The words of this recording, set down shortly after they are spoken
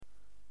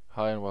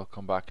Hi and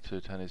welcome back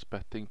to Tennis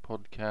Betting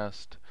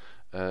Podcast.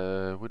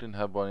 We didn't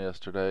have one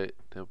yesterday.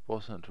 There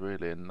wasn't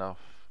really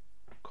enough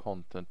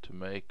content to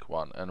make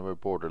one, and we're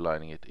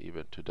borderlining it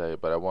even today.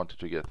 But I wanted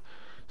to get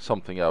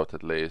something out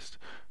at least.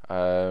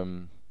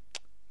 The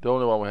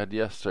only one we had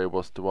yesterday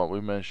was the one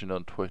we mentioned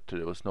on Twitter.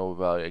 There was no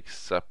value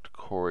except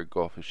Corey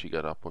Goff. If she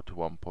got up to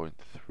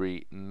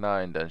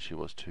 1.39, then she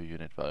was 2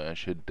 unit value, and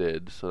she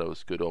did. So that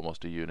was good,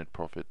 almost a unit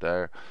profit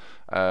there.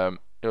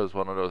 It was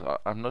one of those.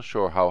 I'm not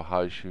sure how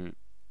high she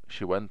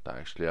went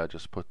actually. I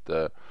just put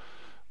the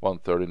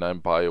 139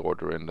 buy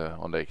order in the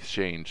on the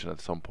exchange, and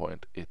at some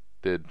point it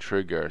did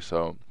trigger.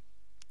 So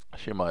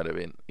she might have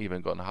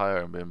even gone higher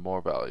and been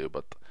more value,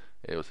 but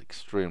it was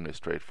extremely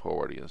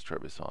straightforward against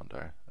Trevisan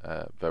there.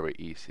 Very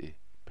easy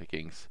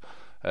pickings.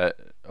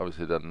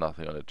 Obviously done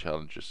nothing on the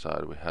challenger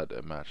side. We had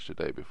a match the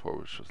day before,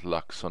 which was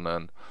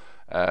Laaksonen,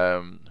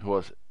 who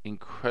was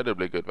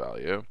incredibly good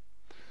value.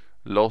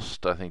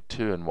 Lost, I think,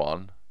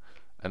 2-1,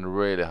 and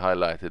really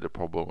highlighted the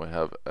problem we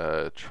have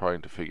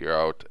trying to figure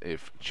out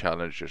if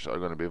challengers are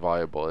going to be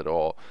viable at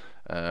all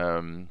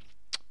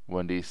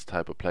when these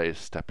type of players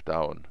step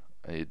down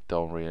and you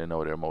don't really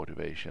know their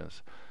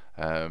motivations.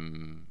 I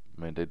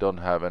mean, they don't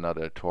have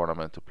another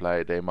tournament to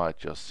play. They might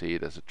just see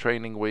it as a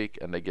training week,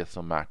 and they get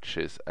some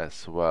matches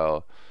as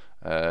well,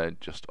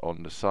 just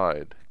on the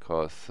side.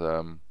 Because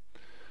I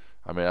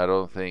mean, I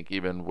don't think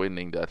even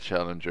winning that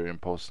challenger in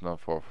Poznan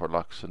for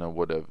Laaksonen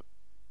would have,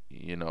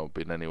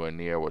 been anywhere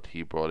near what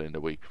he brought in the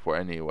week before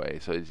anyway.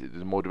 So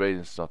the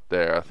motivation's not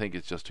there. I think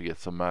it's just to get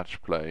some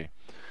match play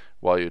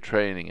while you're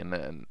training, and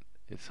then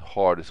it's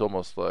hard. It's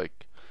almost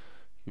like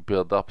you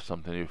build up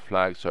something. You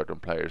flag certain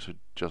players who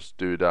just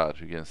do that.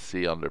 You can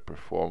see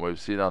underperform. We've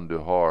seen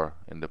Andujar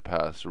in the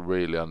past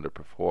really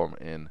underperform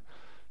in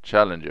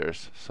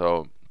challengers.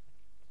 So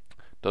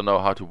don't know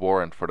how to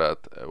warrant for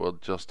that. We'll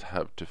just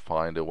have to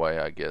find a way,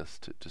 I guess,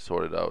 to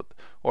sort it out.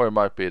 Or it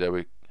might be that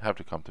we have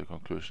to come to a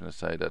conclusion and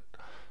say that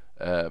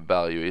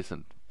value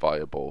isn't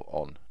viable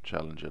on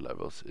challenger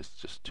levels. It's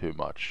just too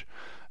much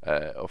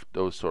of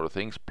those sort of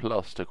things.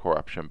 Plus the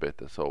corruption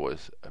bit is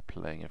always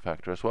playing a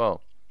factor as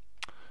well.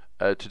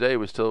 Today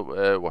we're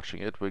still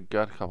watching it. We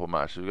got a couple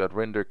matches. We got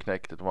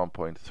Rinderknecht at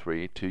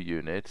 1.3, 2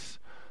 units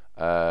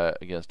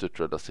against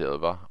Dutra da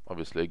Silva.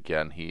 Obviously,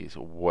 again, he's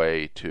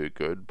way too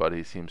good, but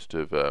he seems to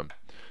have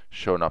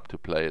shown up to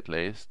play at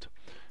least.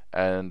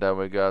 And then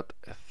we got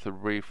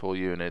 3 full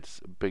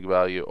units, big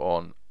value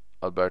on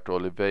Alberto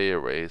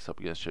Oliveira is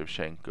up against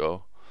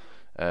Shevchenko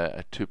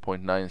at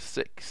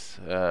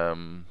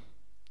 2.96.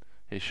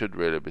 He should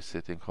really be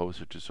sitting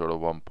closer to sort of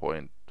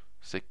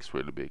 1.6,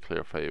 really be a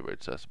clear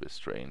favorite. So that's a bit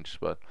strange,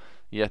 but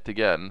yet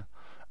again,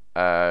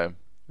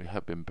 we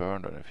have been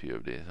burned on a few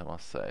of these, I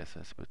must say,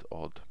 so it's a bit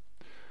odd.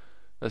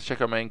 Let's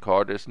check our main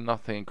card. There's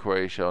nothing in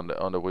Croatia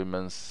on the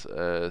women's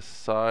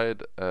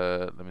side.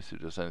 Let me see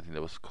if there's anything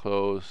that was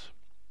close.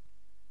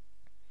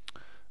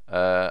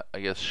 I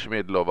guess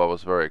Schmidlova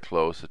was very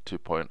close at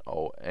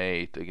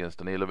 2.08 against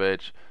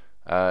Danilovic.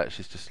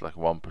 She's just like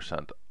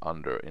 1%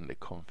 under in the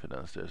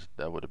confidence.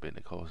 That would have been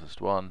the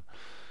closest one.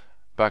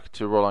 Back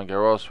to Roland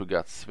Garros, we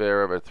got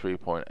Zverev at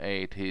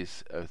 3.8.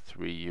 He's a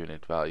 3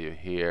 unit value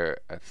here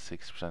at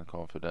 6%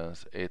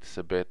 confidence. It's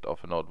a bit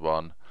of an odd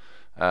one.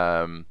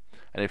 And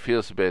it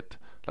feels a bit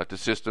like the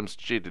system's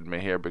cheated me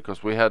here,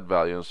 because we had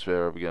value on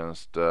Zverev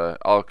against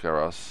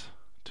Alcaraz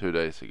 2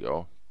 days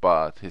ago,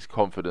 but his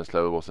confidence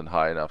level wasn't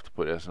high enough to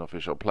put it as an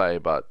official play,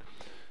 but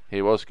he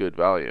was good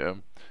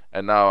value.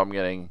 And now I'm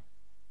getting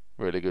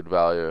really good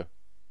value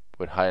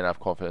with high enough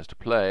confidence to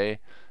play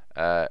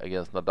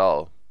against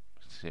Nadal.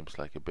 Seems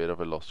like a bit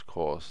of a lost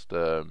cause,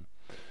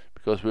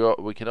 because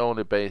we can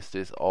only base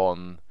this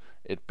on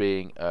it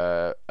being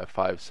a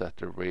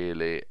 5-setter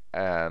really,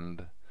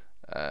 and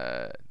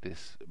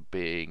this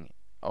being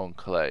on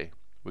clay.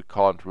 We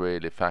can't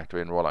really factor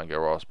in Roland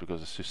Garros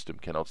because the system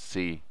cannot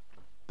see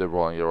the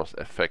Roland Garros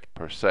effect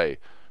per se,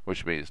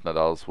 which means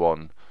Nadal's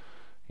won,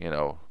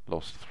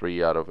 lost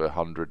 3 out of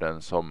 100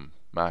 and some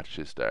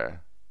matches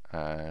there.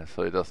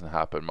 So it doesn't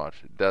happen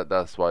much.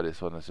 That's why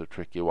this one is a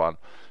tricky one.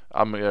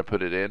 I'm gonna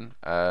put it in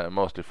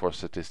mostly for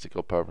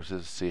statistical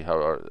purposes, see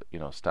how our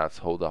stats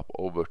hold up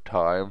over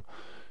time.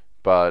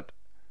 But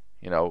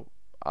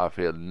I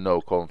feel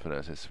no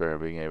confidence in Zverev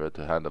being able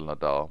to handle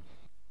Nadal.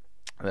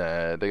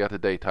 They got a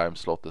daytime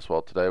slot as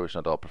well today, which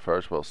Nadal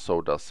prefers. Well, so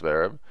does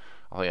Zverev.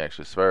 I think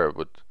actually Zverev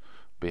would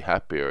be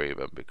happier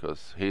even,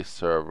 because his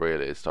serve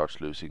really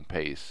starts losing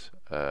pace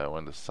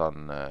when the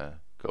sun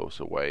goes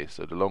away.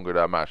 So the longer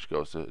that match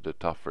goes, the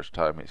tougher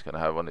time he's going to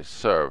have on his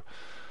serve.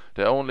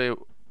 The only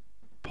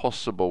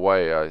possible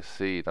way I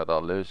see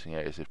Nadal losing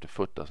here is if the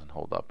foot doesn't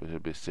hold up. It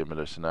would be a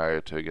similar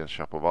scenario to against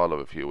Shapovalov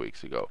a few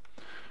weeks ago.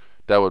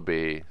 That would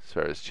be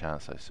Zverev's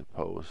chance, I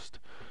suppose.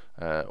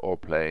 Or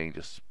playing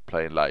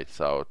lights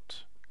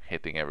out,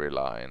 hitting every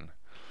line.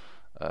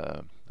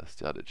 That's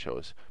the other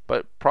choice.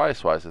 But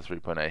price-wise, at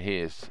 3.8, he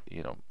is,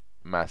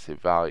 massive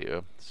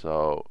value.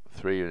 So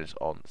 3 units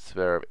on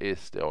Zverev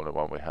is the only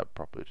one we have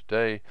properly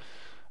today.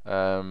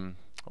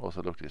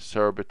 Also looked at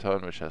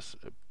Surbiton, which has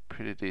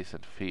pretty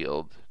decent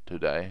field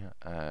today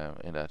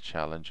in that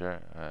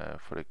Challenger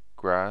for the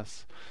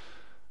grass.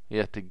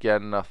 Yet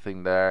again,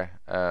 nothing there.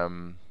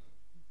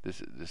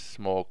 This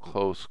small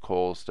close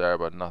calls there,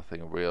 but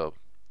nothing real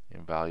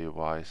in value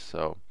wise.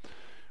 So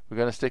we're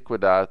gonna stick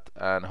with that,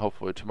 and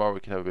hopefully tomorrow we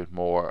can have a bit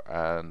more,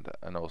 and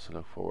also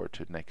look forward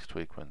to next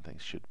week when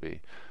things should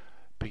be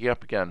picking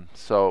up again.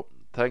 So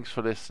thanks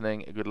for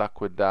listening. Good luck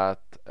with that.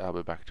 I'll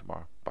be back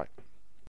tomorrow. Bye.